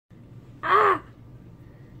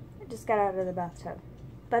just got out of the bathtub.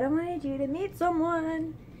 But I wanted you to meet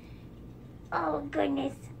someone. Oh,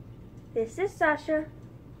 goodness. This is Sasha.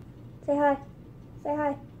 Say hi. Say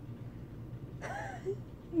hi.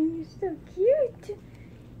 You're so cute.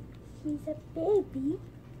 He's a baby.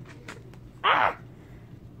 Ah!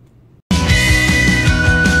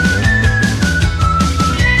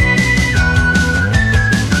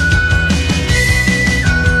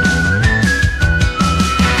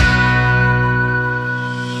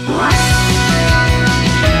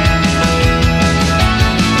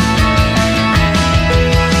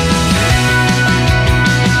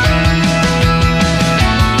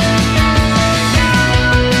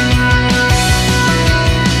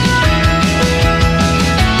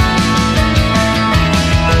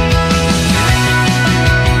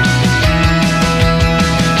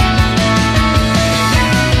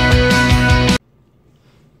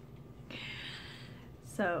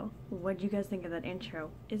 So, what do you guys think of that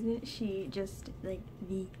intro? Isn't she just like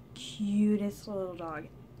the cutest little dog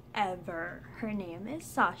ever? Her name is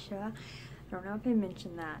Sasha. I don't know if I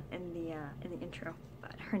mentioned that in the intro,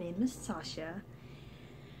 but her name is Sasha.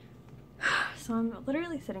 So I'm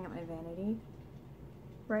literally sitting at my vanity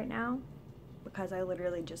right now because I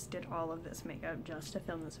literally just did all of this makeup just to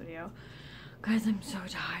film this video. Guys, I'm so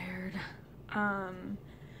tired.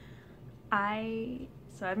 I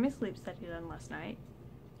had my sleep study done last night,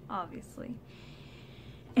 obviously,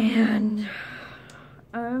 and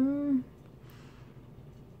so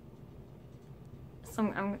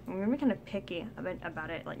I'm gonna be kind of picky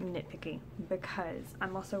about it, like nitpicky, because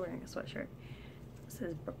I'm also wearing a sweatshirt. It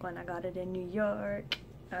says Brooklyn. I got it in New York,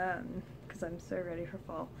 because I'm so ready for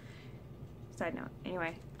fall. Side note.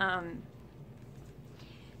 Anyway,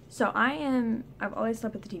 so I've always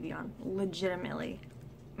slept with the TV on, legitimately.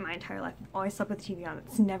 My entire life, I've always slept with the TV on.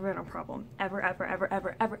 It's never been a problem. Ever, ever, ever,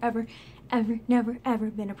 ever, ever, ever, ever, never, ever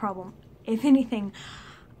been a problem. If anything,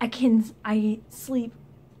 I sleep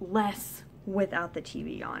less without the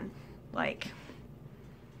TV on. Like,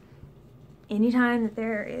 anytime that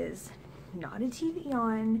there is not a TV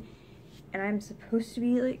on and I'm supposed to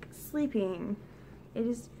be like sleeping, it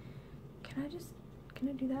is, can I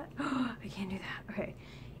do that? Oh, I can't do that. Okay.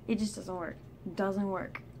 It just doesn't work. Doesn't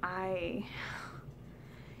work.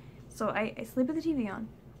 So I sleep with the TV on,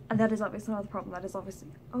 and that is obviously not the problem. That is obviously,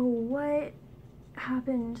 oh, what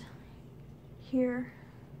happened here?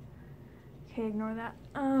 Okay, ignore that.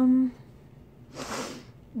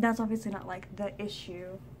 That's obviously not like the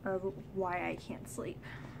issue of why I can't sleep.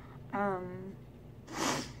 So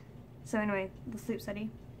anyway, the sleep study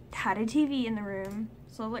had a TV in the room,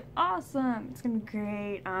 so I was like, awesome, it's gonna be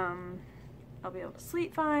great. I'll be able to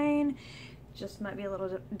sleep fine. Just might be a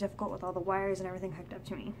little difficult with all the wires and everything hooked up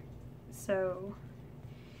to me. So,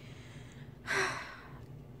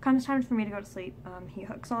 comes time for me to go to sleep. He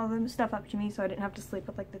hooks all the stuff up to me, so I didn't have to sleep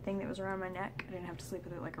with like the thing that was around my neck. I didn't have to sleep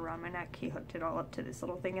with it like around my neck. He hooked it all up to this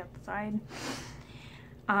little thing at the side.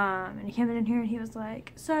 And he came in here and he was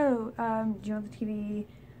like, so, do you want the TV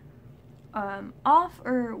off,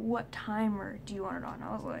 or what timer do you want it on?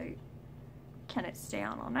 I was like, can it stay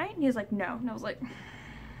on all night? And he was like, no. And I was like,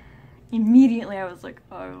 immediately I was like,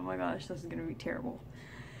 oh my gosh, this is gonna be terrible.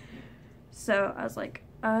 So I was like,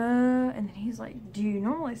 and then he's like, do you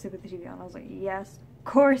normally sleep with the TV on? I was like, yes. Of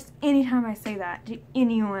course, anytime I say that to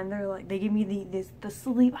anyone, they're like, they give me the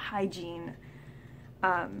sleep hygiene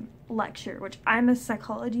lecture, which I'm a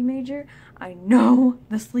psychology major. I know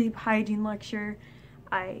the sleep hygiene lecture.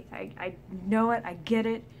 I know it, I get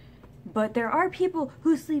it. But there are people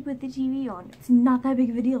who sleep with the TV on. It's not that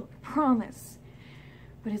big of a deal, I promise.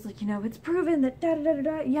 But it's like, you know, it's proven that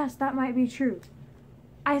da-da-da-da-da. Yes, that might be true.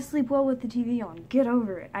 I sleep well with the TV on. Get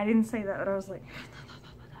over it. I didn't say that, but I was like,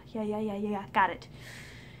 yeah, got it.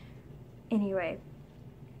 Anyway,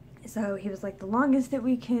 so he was like, the longest that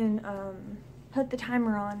we can put the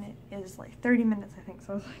timer on is like 30 minutes, I think.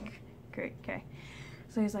 So I was like, great, okay.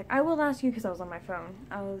 So he's like, I will ask you, because I was on my phone.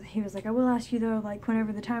 He was like, I will ask you though, like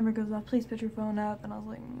whenever the timer goes off, please put your phone up. And I was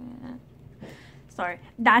like, sorry.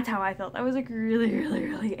 That's how I felt. I was like really, really,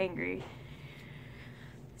 really angry.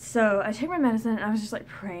 So I took my medicine and I was just like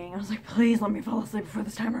praying. I was like, please let me fall asleep before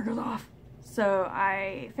this timer goes off. So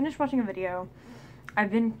I finished watching a video. I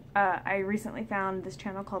recently found this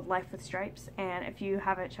channel called Life with Stripes, and if you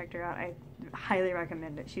haven't checked her out, I highly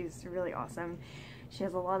recommend it. She's really awesome. She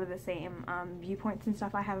has a lot of the same viewpoints and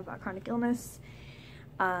stuff I have about chronic illness.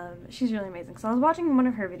 She's really amazing. So I was watching one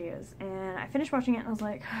of her videos, and I finished watching it, and I was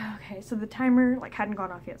like, okay, so the timer like hadn't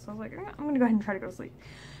gone off yet, so I was like, I'm gonna go ahead and try to go to sleep.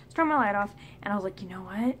 Turn my light off, and I was like, you know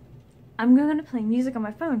what? I'm gonna play music on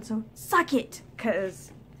my phone, so suck it,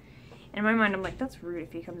 because In my mind, I'm like, that's rude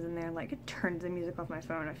if he comes in there and like it turns the music off my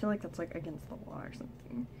phone. I feel like that's like against the law or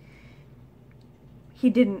something. He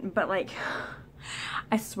didn't, but like,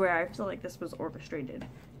 I swear I feel like this was orchestrated.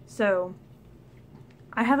 So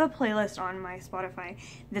I have a playlist on my Spotify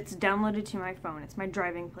that's downloaded to my phone. It's my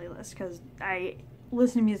driving playlist because I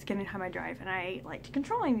listen to music anytime I drive and I like to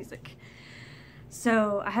control my music.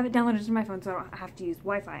 So I have it downloaded to my phone so I don't have to use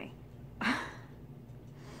Wi-Fi.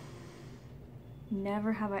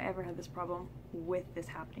 Never have I ever had this problem with this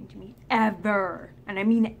happening to me. Ever. And I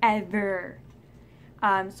mean ever.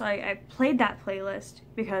 So I played that playlist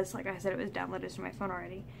because, like I said, it was downloaded to my phone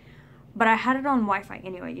already. But I had it on Wi-Fi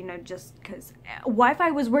anyway, you know, just because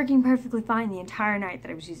Wi-Fi was working perfectly fine the entire night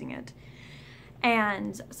that I was using it.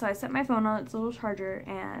 And so I set my phone on its little charger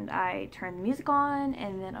and I turned the music on,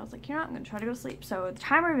 and then I was like, you know what, I'm going to try to go to sleep. So the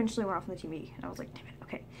timer eventually went off on the TV and I was like, damn it,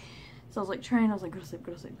 okay. So I was like trying, I was like, go to sleep,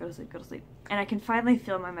 go to sleep, go to sleep, go to sleep. And I can finally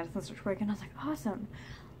feel my medicine start working. I was like, awesome.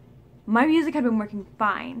 My music had been working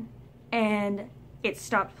fine and it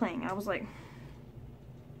stopped playing. I was like,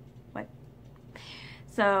 what?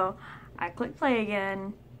 So I click play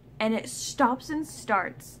again and it stops and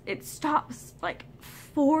starts. It stops like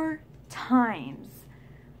 4 times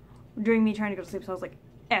during me trying to go to sleep. So I was like,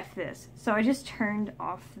 F this. So I just turned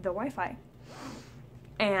off the Wi-Fi.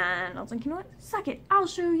 And I was like, you know what? Suck it. I'll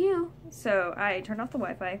show you. So I turned off the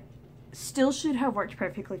Wi-Fi. Still should have worked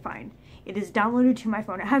perfectly fine. It is downloaded to my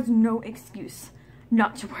phone. It has no excuse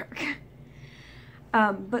not to work.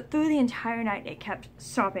 But through the entire night, it kept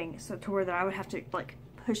stopping, so to where that I would have to like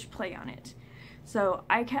push play on it. So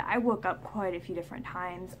I woke up quite a few different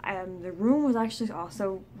times. The room was actually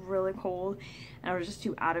also really cold, and I was just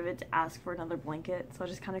too out of it to ask for another blanket. So I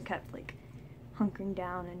just kind of kept like hunkering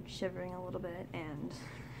down and shivering a little bit, and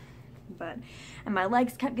my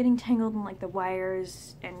legs kept getting tangled in like the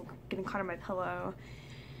wires and getting caught on my pillow.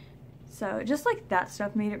 So just like that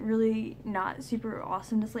stuff made it really not super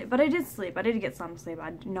awesome to sleep. But I did sleep. I did get some sleep.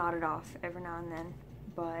 I nodded off every now and then.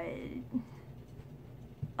 But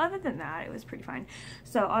other than that, it was pretty fine.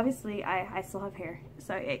 So obviously I still have hair.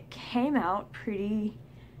 So it came out pretty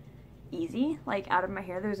easy, like out of my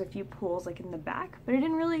hair. There's a few pulls like in the back, but it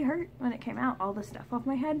didn't really hurt when it came out, all the stuff off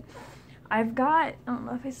my head. I've got, I don't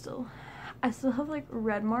know if I still have like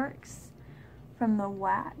red marks from the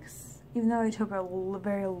wax, even though I took a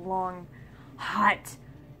very long, hot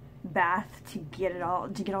bath to get all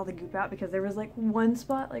the goop out, because there was like one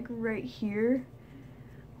spot like right here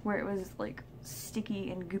where it was like sticky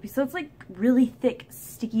and goopy. So it's like really thick,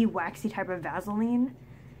 sticky, waxy type of Vaseline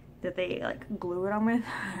that they like glue it on with.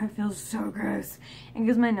 It feels so gross. And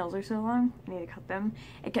because my nails are so long, I need to cut them.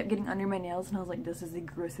 It kept getting under my nails and I was like, this is the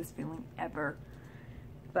grossest feeling ever.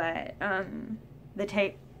 But the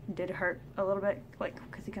tape did hurt a little bit, like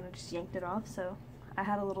because he kind of just yanked it off. So I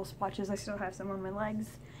had a little splotches. I still have some on my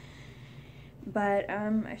legs. But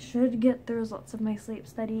I should get the results of my sleep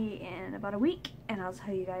study in about a week, and I'll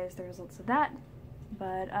tell you guys the results of that.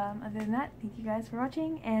 But other than that, thank you guys for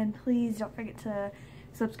watching, and please don't forget to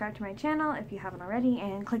subscribe to my channel if you haven't already,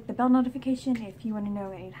 and click the bell notification if you want to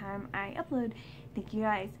know anytime I upload. Thank you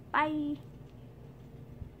guys. Bye!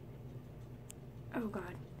 Oh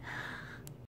god.